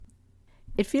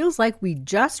It feels like we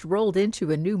just rolled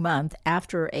into a new month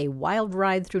after a wild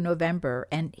ride through November,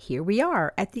 and here we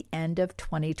are at the end of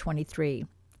 2023.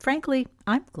 Frankly,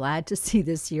 I'm glad to see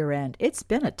this year end. It's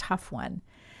been a tough one.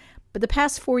 But the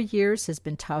past 4 years has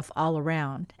been tough all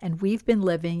around, and we've been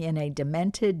living in a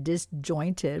demented,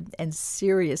 disjointed, and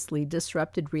seriously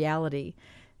disrupted reality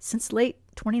since late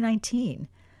 2019.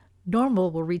 Normal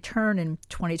will return in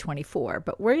 2024,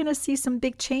 but we're going to see some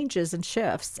big changes and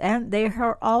shifts, and they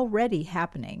are already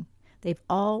happening. They've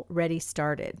already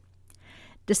started.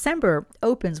 December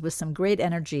opens with some great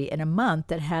energy, and a month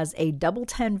that has a double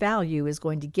 10 value is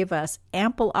going to give us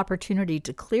ample opportunity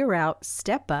to clear out,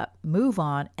 step up, move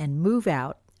on, and move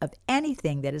out of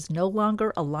anything that is no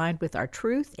longer aligned with our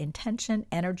truth, intention,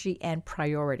 energy, and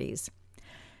priorities.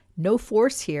 No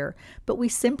force here, but we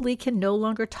simply can no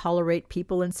longer tolerate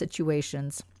people and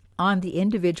situations on the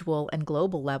individual and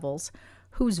global levels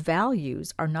whose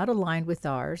values are not aligned with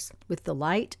ours, with the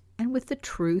light, and with the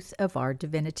truth of our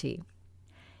divinity.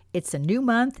 It's a new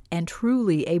month and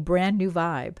truly a brand new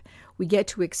vibe. We get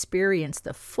to experience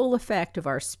the full effect of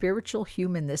our spiritual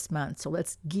human this month, so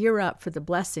let's gear up for the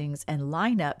blessings and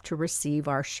line up to receive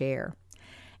our share.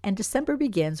 And December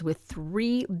begins with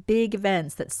 3 big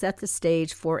events that set the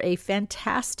stage for a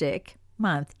fantastic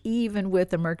month, even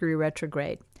with a Mercury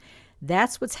retrograde.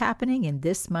 That's what's happening in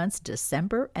this month's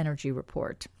December Energy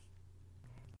Report.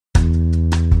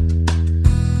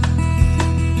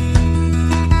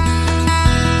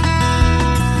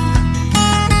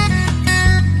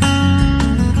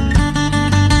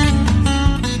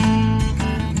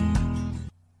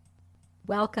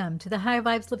 Welcome to the High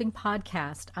Vibes Living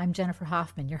Podcast. I'm Jennifer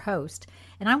Hoffman, your host,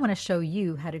 and I want to show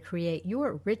you how to create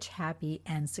your rich, happy,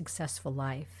 and successful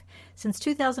life. Since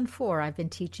 2004, I've been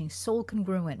teaching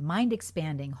soul-congruent,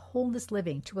 mind-expanding, wholeness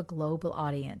living to a global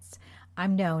audience.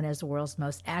 I'm known as the world's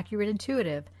most accurate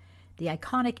intuitive, the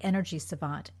iconic energy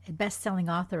savant, a best-selling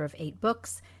author of 8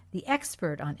 books, the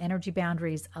expert on energy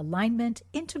boundaries, alignment,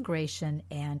 integration,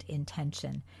 and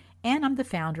intention. And I'm the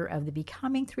founder of the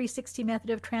Becoming 360 Method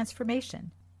of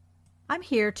Transformation. I'm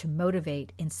here to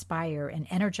motivate, inspire, and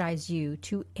energize you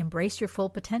to embrace your full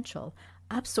potential,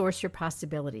 upsource your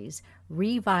possibilities,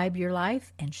 revive your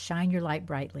life, and shine your light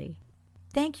brightly.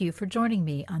 Thank you for joining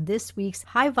me on this week's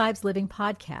High Vibes Living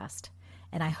Podcast,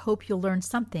 and I hope you'll learn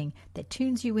something that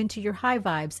tunes you into your high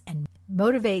vibes and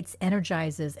motivates,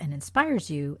 energizes, and inspires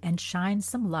you and shines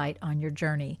some light on your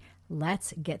journey.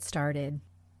 Let's get started.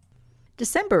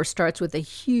 December starts with a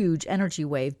huge energy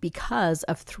wave because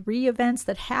of 3 events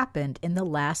that happened in the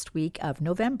last week of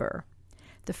November.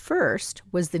 The first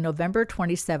was the November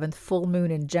 27th full moon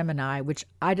in Gemini, which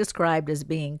I described as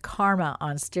being karma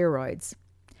on steroids.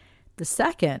 The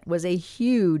second was a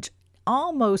huge,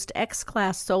 almost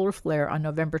X-class solar flare on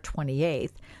November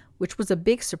 28th, which was a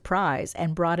big surprise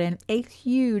and brought in a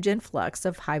huge influx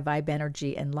of high vibe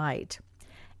energy and light.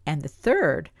 And the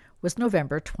third was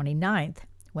November 29th.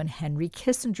 When Henry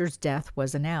Kissinger's death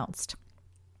was announced.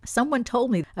 Someone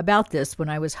told me about this when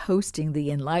I was hosting the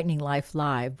Enlightening Life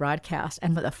Live broadcast,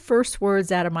 and the first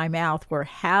words out of my mouth were,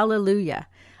 "Hallelujah."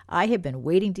 I had been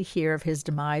waiting to hear of his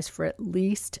demise for at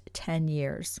least 10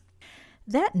 years.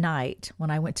 That night,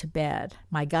 when I went to bed,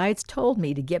 my guides told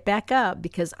me to get back up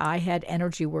because I had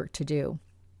energy work to do.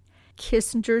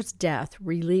 Kissinger's death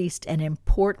released an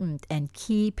important and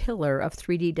key pillar of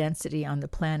 3D density on the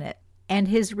planet. And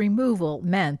his removal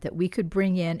meant that we could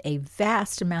bring in a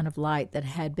vast amount of light that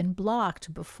had been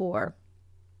blocked before.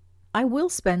 I will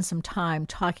spend some time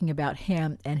talking about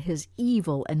him and his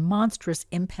evil and monstrous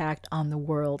impact on the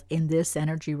world in this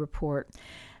energy report,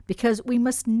 because we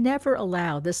must never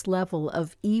allow this level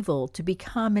of evil to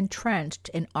become entrenched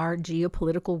in our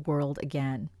geopolitical world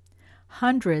again.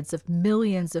 Hundreds of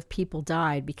millions of people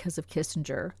died because of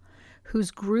Kissinger,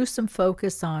 whose gruesome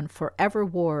focus on forever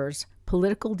wars,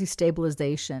 political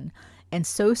destabilization, and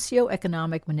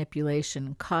socioeconomic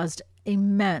manipulation caused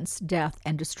immense death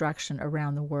and destruction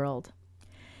around the world.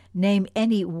 Name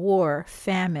any war,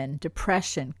 famine,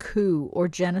 depression, coup, or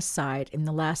genocide in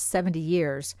the last 70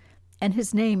 years, and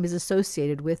his name is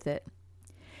associated with it.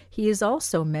 He is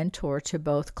also mentor to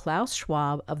both Klaus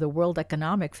Schwab of the World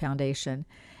Economic Foundation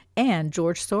and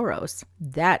George Soros.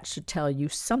 That should tell you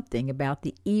something about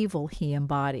the evil he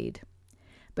embodied.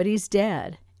 But he's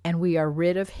dead, and we are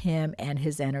rid of him and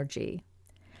his energy.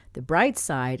 The bright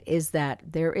side is that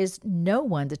there is no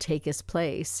one to take his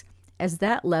place, as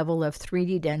that level of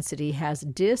 3D density has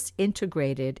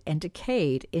disintegrated and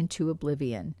decayed into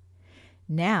oblivion.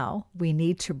 Now we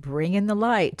need to bring in the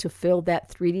light to fill that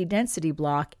 3D density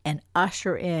block and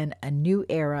usher in a new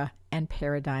era and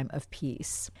paradigm of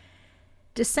peace.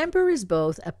 December is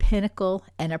both a pinnacle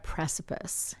and a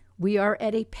precipice. We are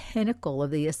at a pinnacle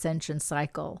of the ascension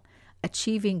cycle,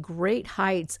 achieving great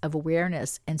heights of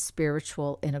awareness and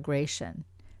spiritual integration.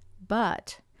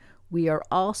 But we are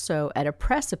also at a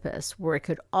precipice where it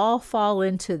could all fall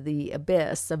into the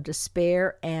abyss of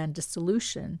despair and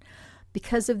dissolution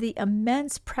because of the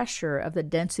immense pressure of the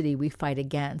density we fight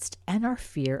against and our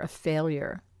fear of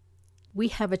failure. We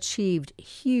have achieved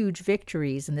huge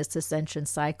victories in this ascension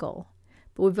cycle,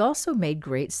 but we've also made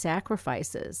great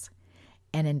sacrifices.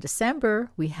 And in December,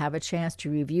 we have a chance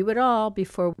to review it all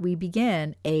before we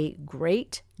begin a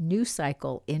great new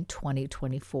cycle in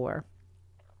 2024.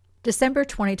 December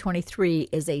 2023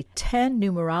 is a 10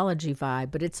 numerology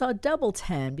vibe, but it's a double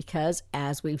 10 because,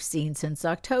 as we've seen since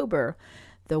October,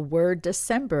 the word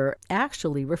December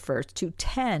actually refers to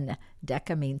 10.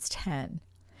 Deca means 10.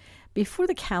 Before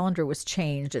the calendar was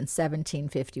changed in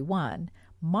 1751,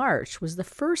 March was the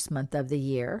first month of the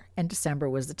year and December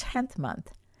was the 10th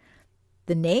month.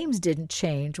 The names didn't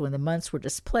change when the months were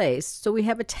displaced, so we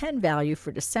have a 10 value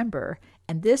for December,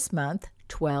 and this month,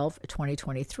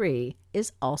 12/2023,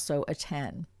 is also a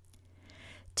 10.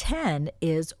 10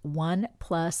 is 1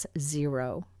 plus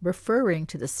 0, referring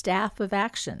to the staff of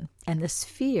action and the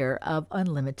sphere of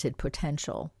unlimited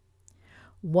potential.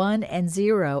 1 and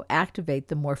 0 activate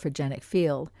the morphogenic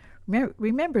field.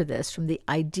 Remember this from the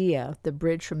IDEA, the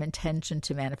Bridge from Intention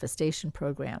to Manifestation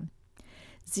program.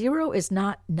 0 is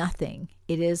not nothing,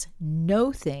 it is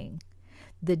no thing.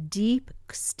 The deep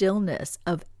stillness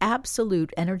of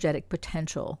absolute energetic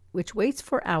potential, which waits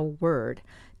for our word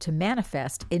to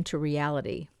manifest into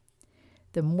reality.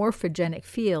 The morphogenic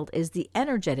field is the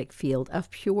energetic field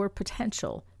of pure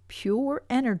potential, pure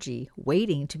energy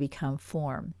waiting to become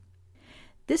form.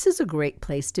 This is a great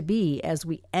place to be as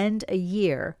we end a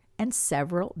year and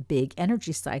several big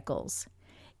energy cycles.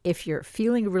 If you're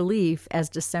feeling relief as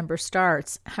December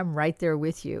starts, I'm right there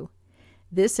with you.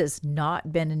 This has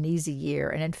not been an easy year,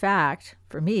 and in fact,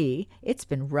 for me, it's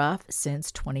been rough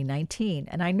since 2019,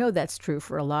 and I know that's true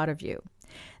for a lot of you.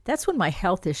 That's when my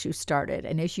health issues started,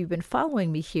 and if you've been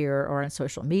following me here or on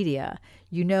social media,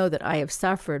 you know that I have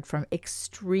suffered from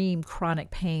extreme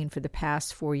chronic pain for the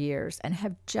past 4 years and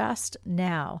have just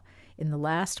now, in the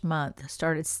last month,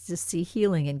 started to see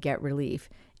healing and get relief.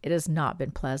 It has not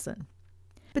been pleasant.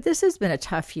 But this has been a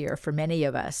tough year for many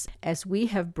of us as we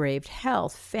have braved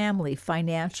health, family,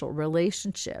 financial,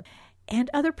 relationship, and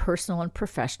other personal and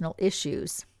professional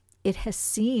issues. It has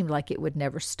seemed like it would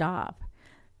never stop,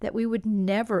 that we would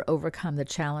never overcome the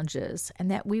challenges,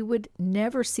 and that we would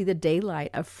never see the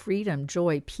daylight of freedom,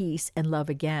 joy, peace, and love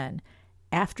again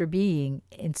after being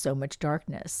in so much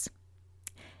darkness.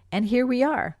 And here we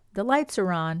are. The lights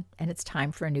are on, and it's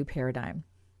time for a new paradigm.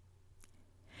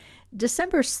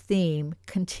 December's theme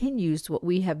continues what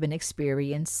we have been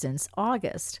experiencing since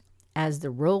August, as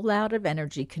the rollout of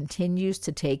energy continues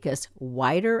to take us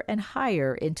wider and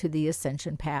higher into the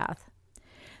ascension path.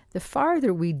 The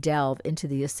farther we delve into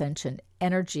the ascension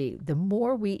energy, the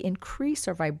more we increase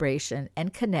our vibration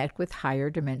and connect with higher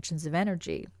dimensions of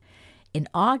energy. In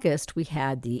August, we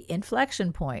had the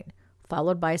inflection point,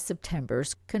 followed by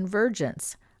September's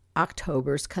convergence,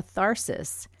 October's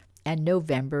catharsis, and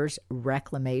November's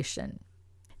reclamation.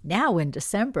 Now in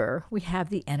December, we have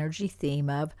the energy theme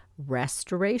of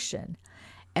restoration.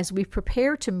 As we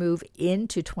prepare to move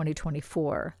into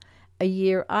 2024, a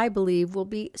year I believe will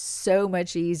be so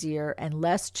much easier and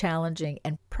less challenging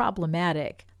and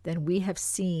problematic than we have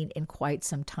seen in quite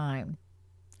some time.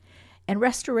 And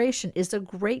restoration is a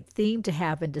great theme to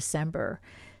have in December,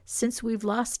 since we've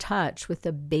lost touch with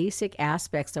the basic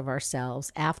aspects of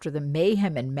ourselves after the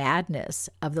mayhem and madness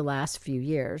of the last few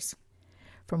years.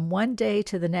 From one day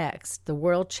to the next, the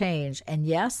world changed, and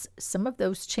yes, some of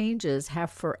those changes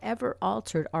have forever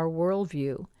altered our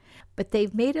worldview, but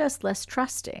they've made us less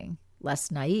trusting,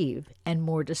 less naive, and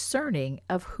more discerning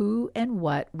of who and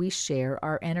what we share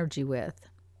our energy with.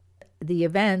 The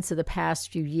events of the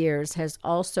past few years has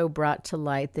also brought to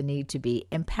light the need to be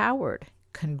empowered,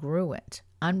 congruent,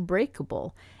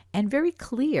 unbreakable, and very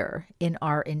clear in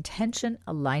our intention,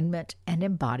 alignment, and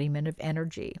embodiment of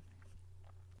energy.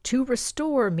 To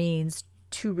restore means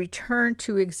to return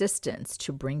to existence,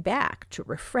 to bring back, to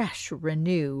refresh,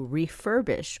 renew,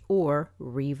 refurbish, or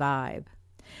revive.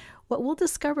 What we'll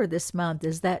discover this month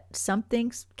is that some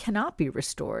things cannot be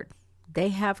restored. They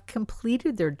have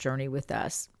completed their journey with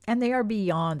us, and they are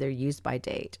beyond their use-by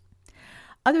date.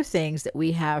 Other things that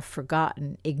we have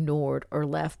forgotten, ignored, or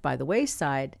left by the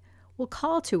wayside will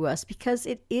call to us because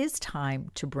it is time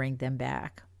to bring them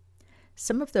back.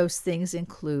 Some of those things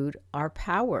include our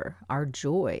power, our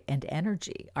joy and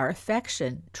energy, our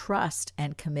affection, trust,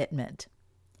 and commitment.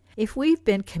 If we've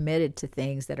been committed to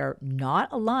things that are not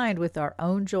aligned with our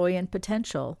own joy and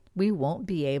potential, we won't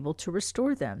be able to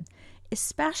restore them,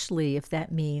 especially if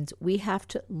that means we have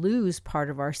to lose part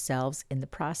of ourselves in the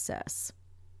process.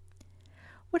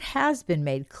 What has been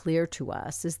made clear to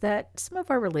us is that some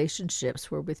of our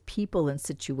relationships were with people and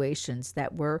situations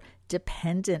that were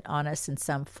dependent on us in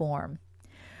some form.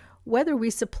 Whether we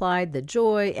supplied the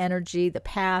joy, energy, the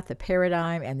path, the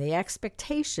paradigm, and the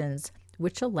expectations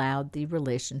which allowed the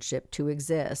relationship to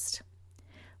exist.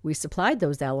 We supplied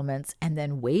those elements and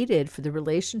then waited for the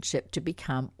relationship to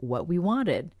become what we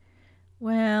wanted.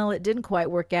 Well, it didn't quite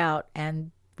work out,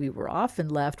 and we were often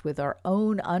left with our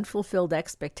own unfulfilled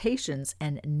expectations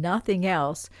and nothing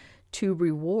else to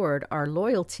reward our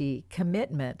loyalty,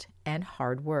 commitment, and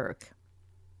hard work.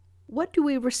 What do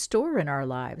we restore in our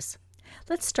lives?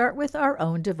 Let's start with our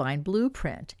own divine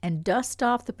blueprint and dust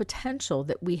off the potential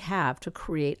that we have to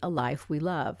create a life we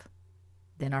love.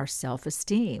 Then our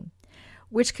self-esteem,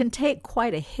 which can take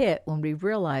quite a hit when we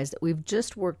realize that we've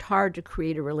just worked hard to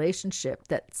create a relationship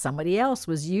that somebody else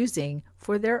was using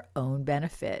for their own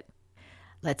benefit.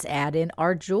 Let's add in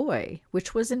our joy,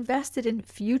 which was invested in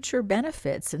future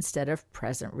benefits instead of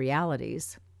present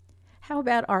realities. How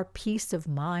about our peace of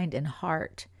mind and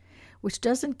heart, which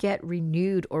doesn't get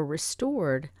renewed or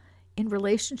restored in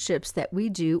relationships that we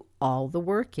do all the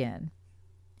work in?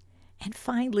 And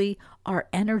finally, our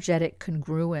energetic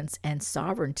congruence and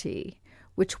sovereignty,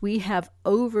 which we have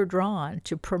overdrawn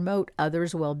to promote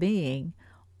others' well-being,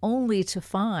 only to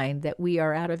find that we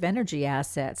are out of energy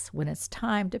assets when it's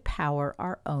time to power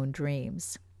our own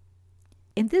dreams.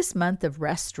 In this month of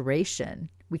restoration,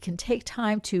 we can take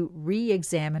time to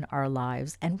re-examine our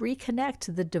lives and reconnect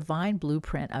to the divine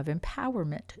blueprint of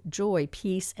empowerment, joy,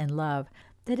 peace, and love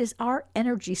that is our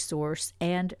energy source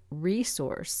and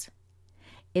resource.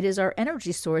 It is our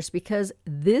energy source because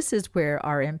this is where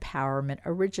our empowerment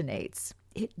originates.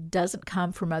 It doesn't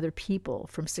come from other people,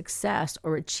 from success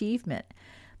or achievement.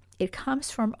 It comes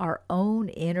from our own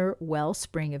inner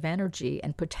wellspring of energy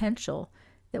and potential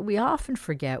that we often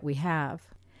forget we have.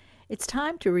 It's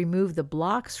time to remove the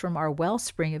blocks from our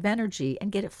wellspring of energy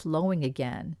and get it flowing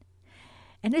again.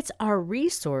 And it's our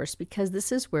resource because this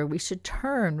is where we should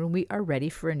turn when we are ready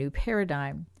for a new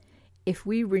paradigm. If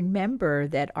we remember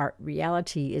that our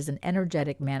reality is an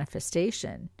energetic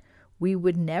manifestation, we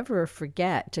would never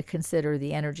forget to consider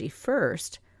the energy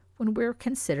first when we're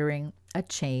considering a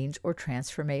change or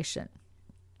transformation.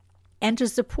 And to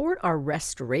support our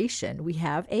restoration, we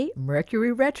have a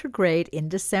Mercury retrograde in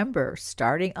December,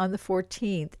 starting on the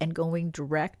 14th and going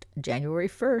direct January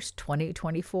 1st,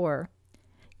 2024.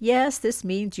 Yes, this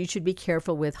means you should be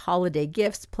careful with holiday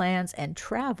gifts, plans, and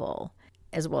travel,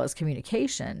 as well as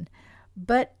communication,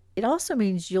 but it also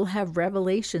means you'll have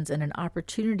revelations and an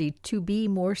opportunity to be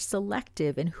more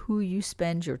selective in who you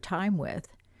spend your time with.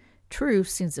 Truth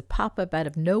seems to pop up out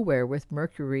of nowhere with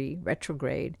Mercury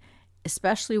retrograde,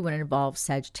 especially when it involves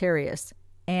Sagittarius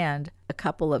and a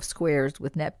couple of squares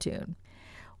with Neptune.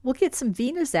 We'll get some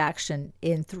Venus action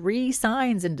in 3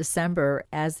 signs in December,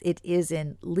 as it is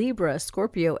in Libra,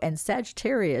 Scorpio, and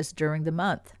Sagittarius during the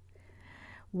month.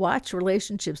 Watch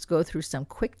relationships go through some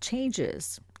quick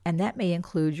changes, and that may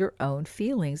include your own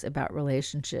feelings about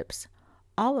relationships.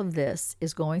 All of this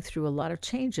is going through a lot of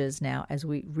changes now as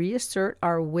we reassert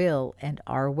our will and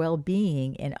our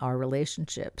well-being in our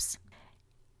relationships.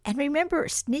 And remember,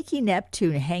 sneaky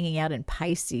Neptune hanging out in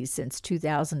Pisces since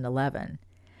 2011.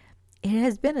 It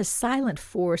has been a silent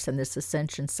force in this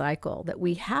ascension cycle that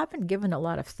we haven't given a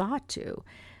lot of thought to,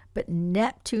 but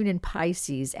Neptune in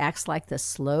Pisces acts like the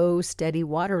slow, steady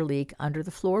water leak under the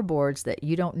floorboards that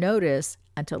you don't notice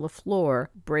until the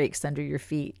floor breaks under your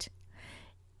feet.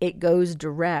 It goes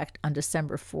direct on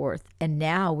December 4th, and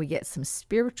now we get some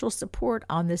spiritual support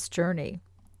on this journey.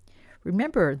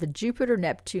 Remember, the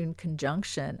Jupiter-Neptune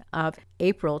conjunction of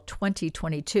April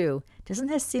 2022, doesn't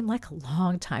that seem like a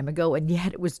long time ago, and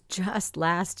yet it was just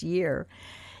last year?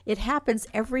 It happens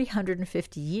every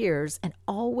 150 years and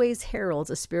always heralds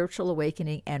a spiritual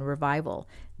awakening and revival.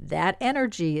 That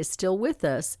energy is still with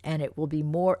us, and it will be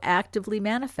more actively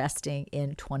manifesting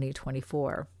in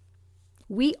 2024.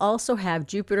 We also have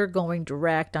Jupiter going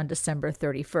direct on December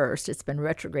 31st. It's been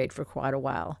retrograde for quite a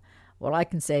while. What I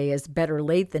can say is better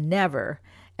late than never,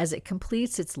 as it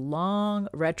completes its long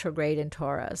retrograde in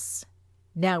Taurus.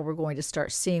 Now we're going to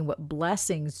start seeing what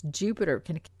blessings Jupiter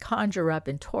can conjure up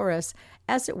in Taurus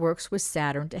as it works with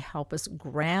Saturn to help us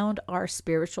ground our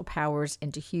spiritual powers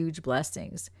into huge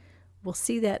blessings. We'll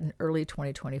see that in early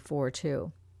 2024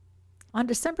 too. On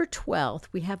December 12th,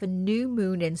 we have a new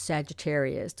moon in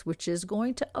Sagittarius, which is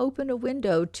going to open a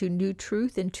window to new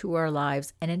truth into our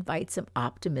lives and invite some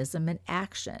optimism and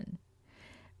action.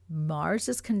 Mars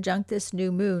is conjunct this new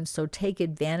moon, so take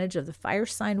advantage of the fire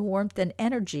sign warmth and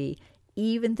energy,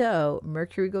 even though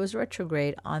Mercury goes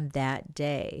retrograde on that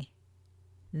day.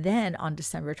 Then on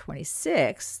December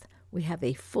 26th, we have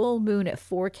a full moon at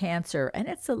 4 Cancer, and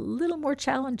it's a little more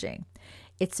challenging.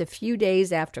 It's a few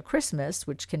days after Christmas,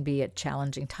 which can be a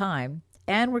challenging time,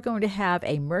 and we're going to have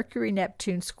a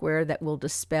Mercury-Neptune square that will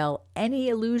dispel any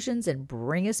illusions and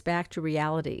bring us back to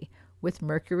reality, with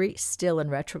Mercury still in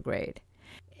retrograde.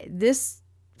 This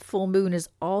full moon is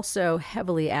also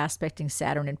heavily aspecting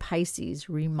Saturn in Pisces,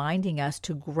 reminding us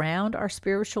to ground our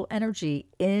spiritual energy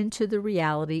into the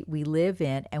reality we live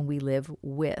in and we live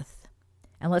with.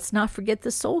 And let's not forget the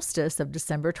solstice of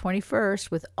December 21st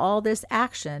with all this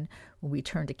action when we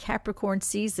turn to Capricorn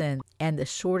season and the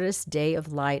shortest day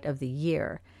of light of the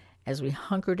year as we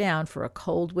hunker down for a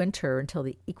cold winter until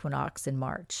the equinox in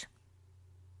March.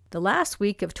 The last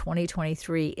week of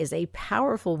 2023 is a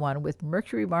powerful one with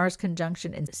Mercury-Mars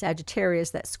conjunction in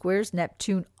Sagittarius that squares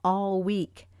Neptune all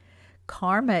week.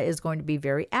 Karma is going to be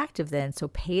very active then, so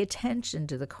pay attention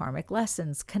to the karmic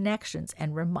lessons, connections,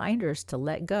 and reminders to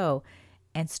let go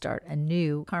and start a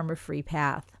new karma-free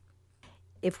path.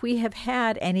 If we have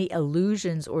had any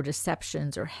illusions or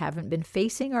deceptions or haven't been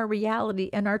facing our reality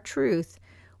and our truth,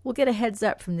 we'll get a heads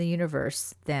up from the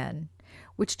universe then,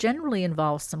 which generally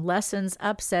involves some lessons,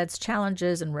 upsets,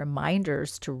 challenges, and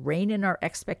reminders to rein in our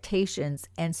expectations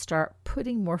and start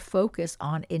putting more focus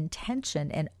on intention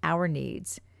and our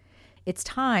needs. It's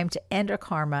time to end our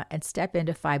karma and step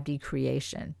into 5D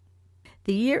creation.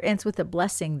 The year ends with a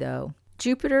blessing, though.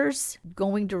 Jupiter's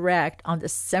going direct on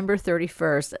December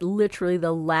 31st, literally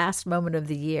the last moment of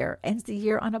the year, ends the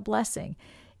year on a blessing.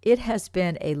 It has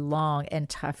been a long and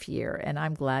tough year, and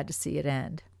I'm glad to see it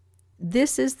end.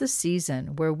 This is the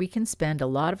season where we can spend a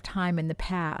lot of time in the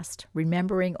past,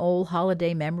 remembering old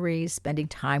holiday memories, spending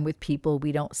time with people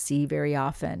we don't see very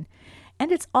often.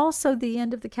 And it's also the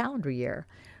end of the calendar year,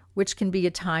 which can be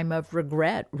a time of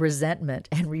regret, resentment,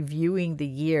 and reviewing the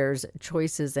year's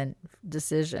choices and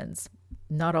decisions,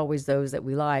 not always those that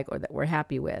we like or that we're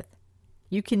happy with.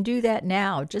 You can do that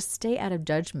now. Just stay out of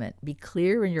judgment. Be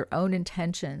clear in your own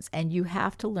intentions, and you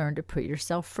have to learn to put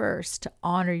yourself first, to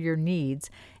honor your needs,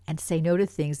 and say no to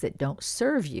things that don't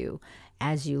serve you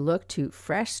as you look to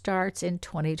fresh starts in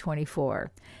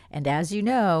 2024. And as you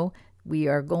know, we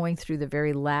are going through the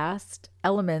very last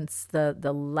elements, the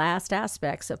last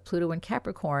aspects of Pluto and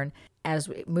Capricorn as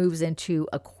it moves into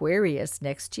Aquarius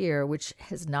next year, which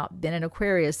has not been in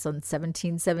Aquarius since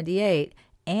 1778,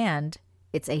 and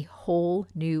it's a whole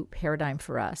new paradigm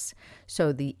for us.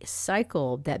 So the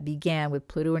cycle that began with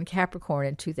Pluto and Capricorn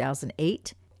in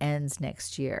 2008 ends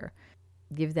next year.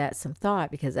 Give that some thought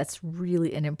because that's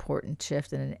really an important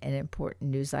shift and an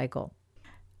important new cycle.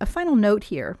 A final note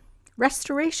here.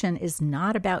 Restoration is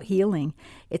not about healing.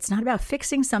 It's not about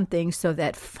fixing something so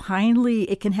that finally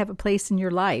it can have a place in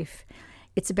your life.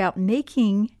 It's about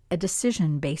making a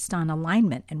decision based on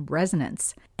alignment and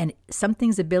resonance and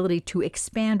something's ability to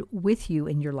expand with you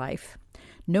in your life.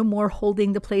 No more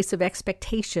holding the place of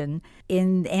expectation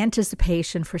in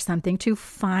anticipation for something to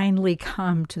finally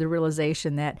come to the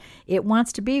realization that it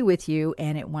wants to be with you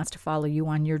and it wants to follow you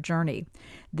on your journey.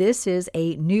 This is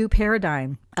a new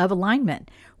paradigm of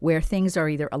alignment where things are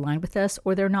either aligned with us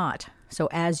or they're not. So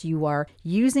as you are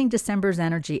using December's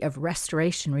energy of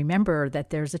restoration, remember that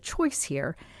there's a choice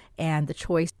here, and the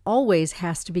choice always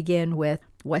has to begin with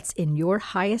what's in your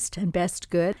highest and best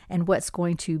good and what's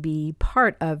going to be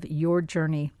part of your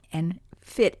journey and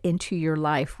fit into your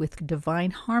life with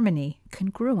divine harmony,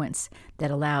 congruence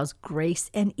that allows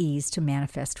grace and ease to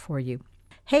manifest for you.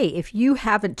 Hey, if you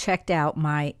haven't checked out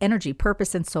my Energy,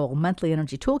 Purpose, and Soul monthly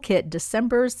energy toolkit,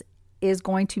 December's is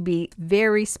going to be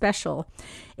very special.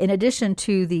 In addition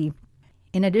to the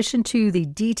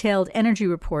detailed energy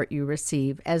report you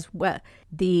receive, as well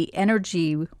the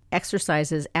energy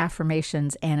exercises,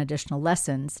 affirmations, and additional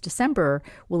lessons, December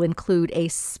will include a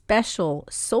special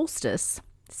solstice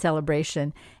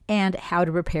celebration and how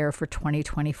to prepare for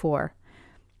 2024.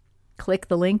 Click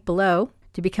the link below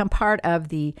to become part of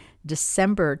the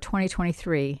December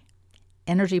 2023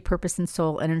 Energy, Purpose, and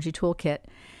Soul Energy Toolkit.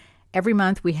 Every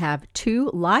month we have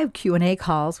 2 live Q&A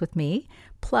calls with me,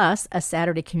 plus a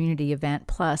Saturday community event,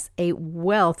 plus a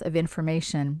wealth of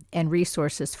information and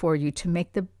resources for you to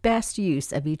make the best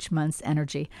use of each month's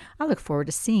energy. I look forward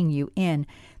to seeing you in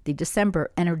the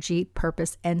December Energy,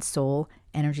 Purpose, and Soul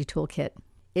Energy Toolkit.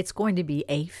 It's going to be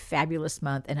a fabulous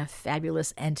month and a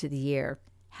fabulous end to the year.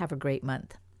 Have a great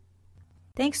month.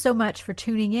 Thanks so much for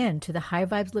tuning in to the High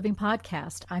Vibes Living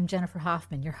Podcast. I'm Jennifer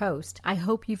Hoffman, your host. I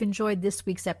hope you've enjoyed this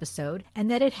week's episode and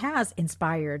that it has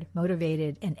inspired,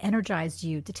 motivated, and energized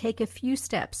you to take a few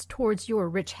steps towards your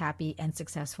rich, happy, and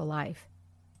successful life.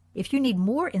 If you need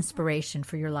more inspiration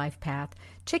for your life path,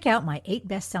 check out my 8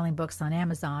 best-selling books on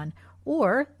Amazon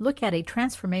or look at a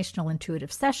transformational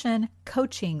intuitive session,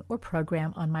 coaching, or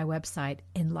program on my website,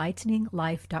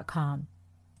 enlighteninglife.com.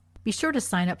 Be sure to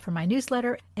sign up for my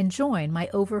newsletter and join my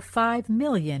over 5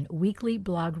 million weekly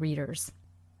blog readers.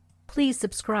 Please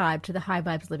subscribe to the High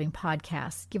Vibes Living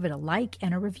Podcast. Give it a like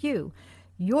and a review.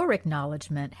 Your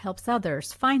acknowledgement helps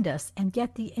others find us and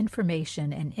get the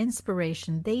information and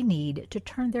inspiration they need to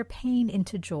turn their pain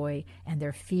into joy and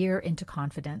their fear into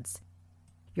confidence.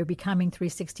 Your Becoming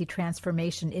 360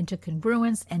 transformation into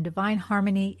congruence and divine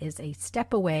harmony is a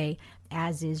step away,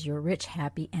 as is your rich,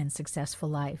 happy, and successful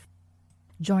life.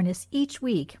 Join us each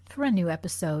week for a new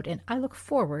episode, and I look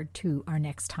forward to our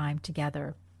next time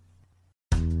together.